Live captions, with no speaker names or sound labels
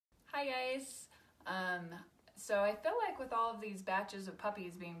Hi guys. So I feel like with all of these batches of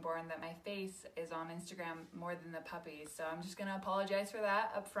puppies being born that my face is on Instagram more than the puppies. So I'm just gonna apologize for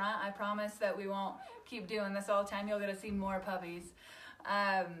that up front. I promise that we won't keep doing this all the time. You'll get to see more puppies.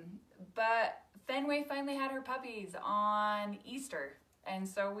 But Fenway finally had her puppies on Easter. And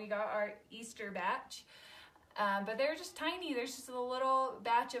so we got our Easter batch. But they're just tiny. There's just a little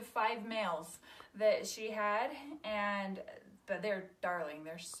batch of 5 males that she had, but they're darling.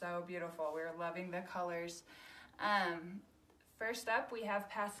 They're so beautiful. We're loving the colors. First up, we have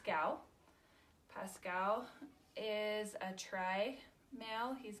Pascal. Pascal is a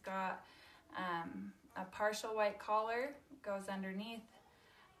tri-male. He's got a partial white collar, goes underneath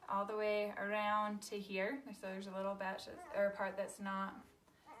all the way around to here. So there's a little batch or part that's not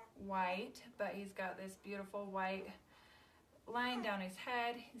white, but he's got this beautiful white line down his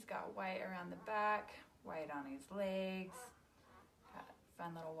head. He's got white around the back, white on his legs, got a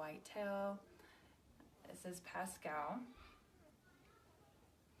fun little white tail. This is Pascal.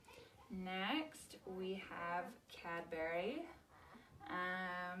 Next we have Cadbury.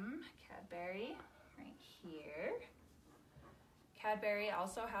 Cadbury right here. Cadbury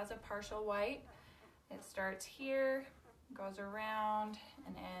also has a partial white. It starts here, goes around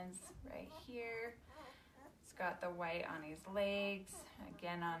and ends right here. It's got the white on his legs,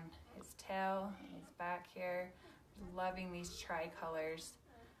 again on his tail, and his back here. Loving these tri-colors.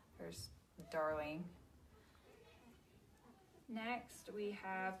 There's darling. Next we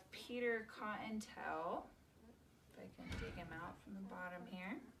have Peter Cottontail. If I can dig him out from the bottom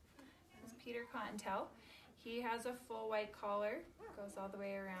here. This is Peter Cottontail. He has a full white collar, goes all the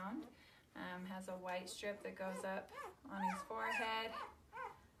way around. Has a white strip that goes up on his forehead.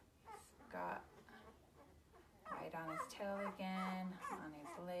 He's got white on his tail again, on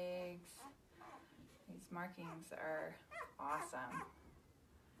his legs. These markings are awesome.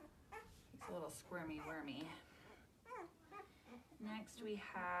 He's a little squirmy wormy. Next we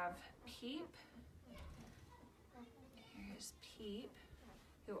have Peep. Here's Peep,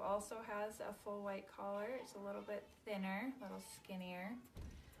 who also has a full white collar. It's a little bit thinner, a little skinnier.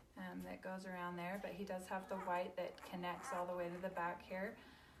 That goes around there, but he does have the white that connects all the way to the back here.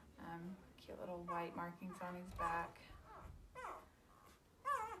 Cute little white markings on his back.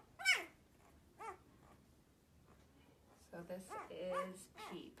 So this is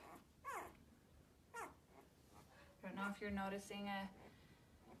Peep. I don't know if you're noticing a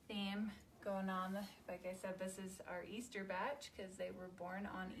theme going on. Like I said, this is our Easter batch because they were born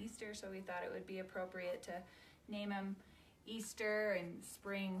on Easter, so we thought it would be appropriate to name them Easter and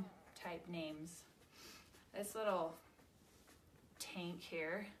spring type names. This little tank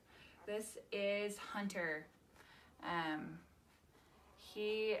here, this is Hunter.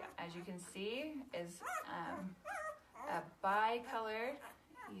 He, as you can see, is a bi-color.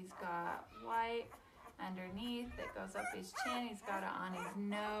 He's got white underneath that goes up his chin. He's got it on his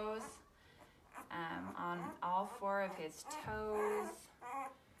nose, on all 4 of his toes,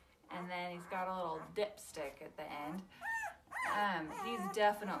 and then he's got a little dipstick at the end. He's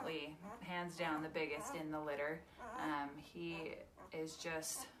definitely, hands down, the biggest in the litter. He is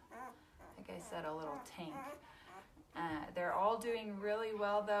just, like I said, a little tank. They're all doing really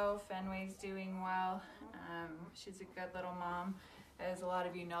well though. Fenway's doing well. She's a good little mom. As a lot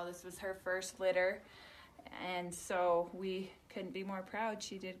of you know, this was her first litter, and so we couldn't be more proud.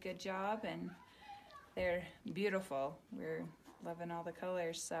 She did a good job, and they're beautiful. We're loving all the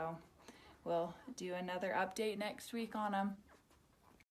colors, so we'll do another update next week on them.